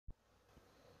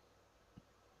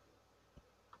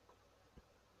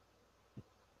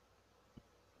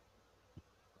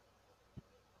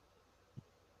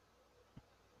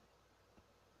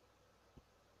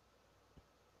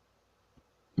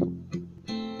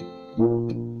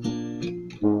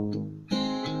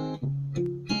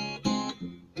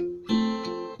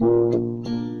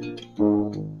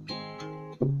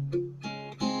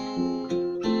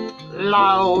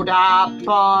Load up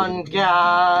on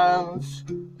guns,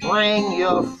 bring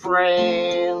your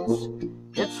friends.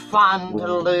 It's fun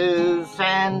to lose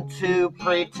and to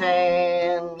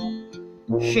pretend.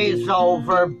 She's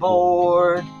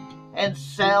overboard and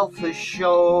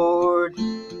self-assured.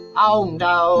 Oh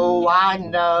no, I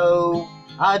know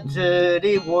a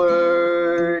dirty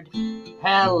word.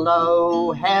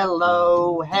 Hello,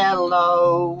 hello,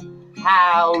 hello,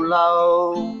 how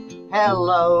low?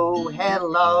 Hello,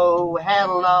 hello,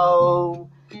 hello,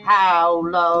 how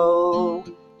low?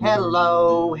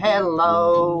 Hello,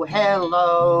 hello,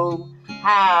 hello,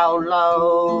 how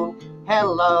low?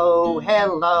 Hello,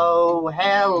 hello,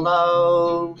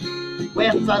 hello.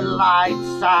 With the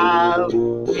lights out,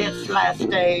 it's less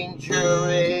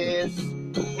dangerous.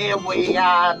 Here we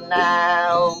are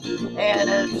now,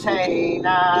 entertain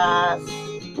us.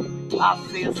 I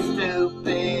feel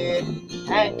stupid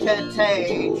and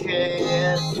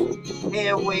contagious.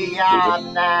 Here we are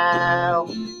now,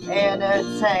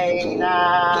 entertain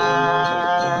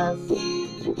us.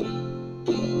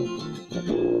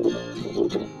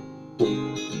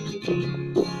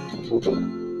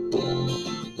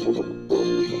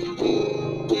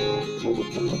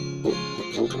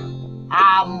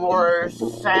 I'm worse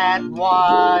at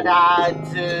what I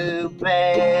do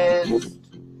best,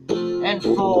 and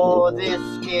for this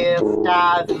gift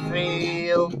I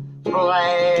feel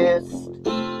blessed.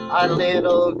 Our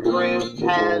little group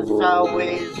has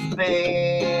always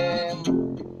been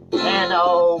and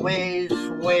always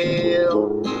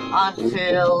will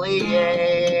until the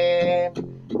end.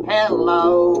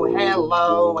 Hello,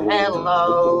 hello,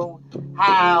 hello,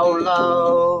 how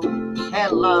low?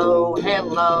 Hello,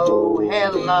 hello,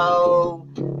 hello,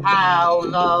 how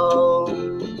low?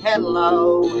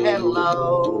 Hello,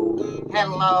 hello,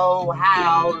 hello,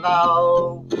 how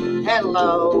low?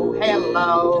 Hello,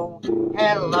 hello,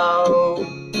 hello.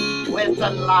 With the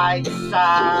lights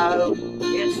out,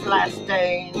 it's less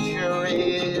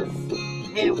dangerous.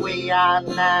 Here we are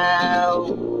now,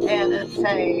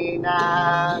 entertain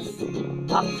us.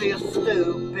 I feel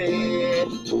stupid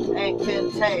and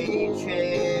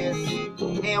contagious.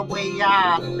 Here we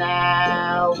are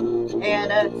now,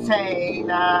 entertain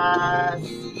us.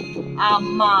 A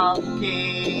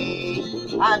monkey,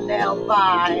 an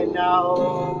albino,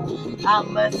 a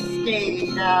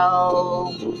mosquito,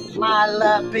 my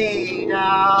libido.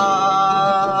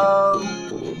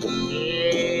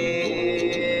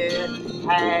 Yeah,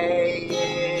 hey,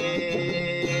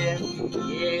 yeah,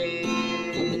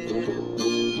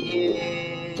 yeah.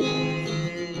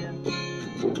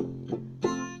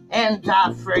 And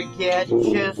I forget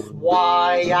just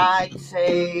why I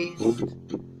taste.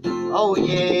 Oh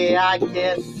yeah, I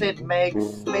guess it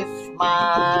makes me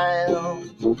smile.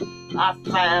 I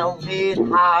found it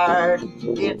hard,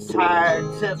 it's hard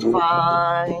to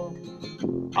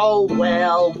find. Oh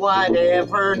well,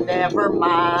 whatever, never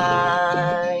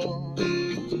mind.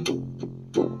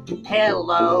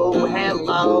 Hello,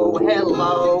 hello,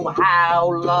 hello, how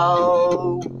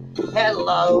low?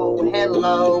 Hello,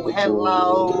 hello,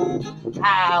 hello,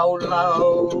 how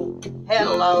low?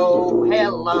 Hello,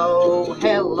 hello,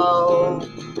 hello,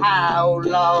 how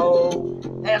low?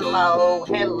 Hello,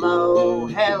 hello,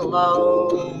 hello.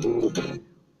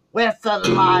 With the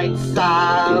lights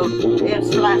out,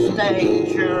 it's less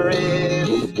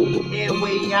dangerous. Here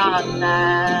we are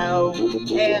now,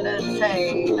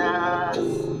 entertain us.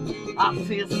 I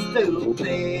feel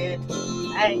stupid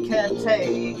and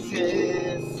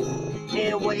contagious.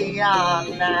 Here we are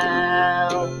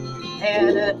now,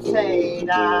 entertain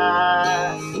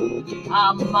us.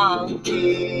 A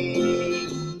monkey,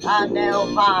 an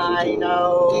albino,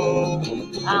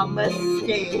 a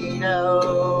mosquito,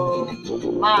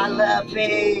 my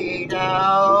libido.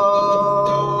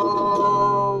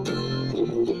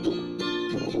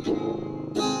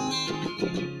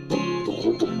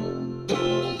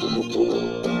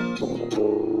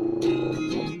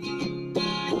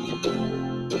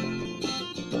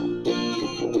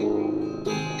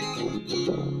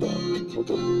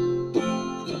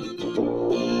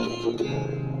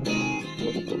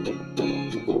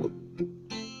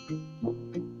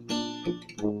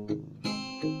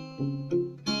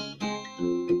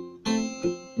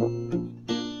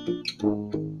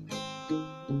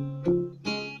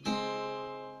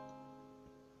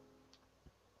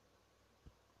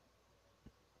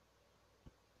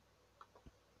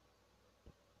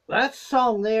 That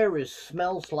song there is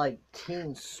Smells Like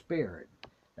Teen Spirit.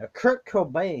 Now, Kurt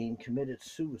Cobain committed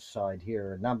suicide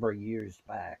here a number of years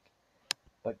back.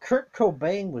 But Kurt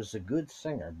Cobain was a good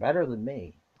singer, better than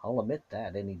me. I'll admit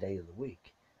that any day of the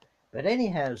week. But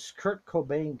anyhow, Kurt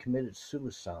Cobain committed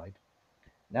suicide.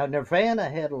 Now, Nirvana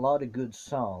had a lot of good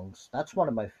songs. That's one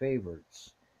of my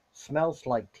favorites. Smells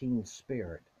Like Teen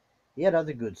Spirit. He had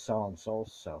other good songs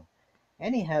also.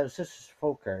 Anyhow, this is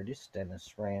folk artist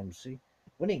Dennis Ramsay.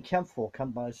 When he Kempful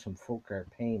come by some folk art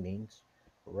paintings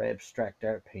or abstract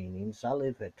art paintings. I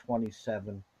live at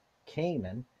 27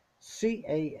 Canaan,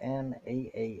 Canaan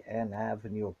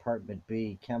Avenue, Apartment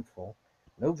B, Kempful,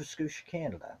 Nova Scotia,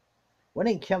 Canada. When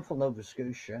in Kempful, Nova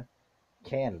Scotia,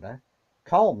 Canada,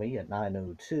 call me at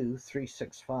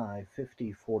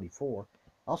 902-365-5044.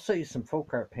 I'll sell you some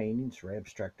folk art paintings or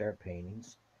abstract art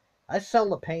paintings. I sell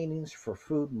the paintings for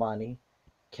food money,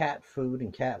 cat food,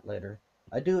 and cat litter.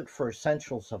 I do it for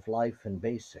essentials of life and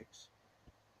basics.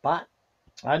 But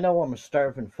I know I'm a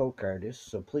starving folk artist,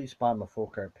 so please buy my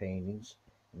folk art paintings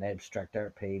and abstract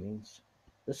art paintings.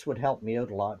 This would help me out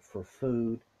a lot for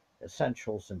food,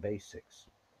 essentials, and basics.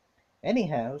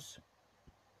 Anyhows,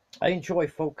 I enjoy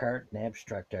folk art and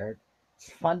abstract art. It's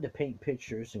fun to paint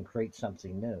pictures and create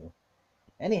something new.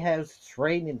 Anyhow, it's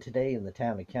raining today in the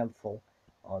town of Kempful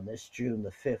on this June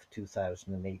the 5th,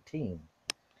 2018.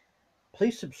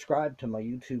 Please subscribe to my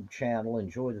YouTube channel.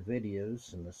 Enjoy the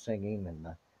videos and the singing and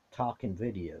the talking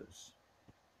videos.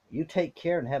 You take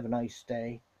care and have a nice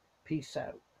day. Peace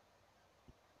out.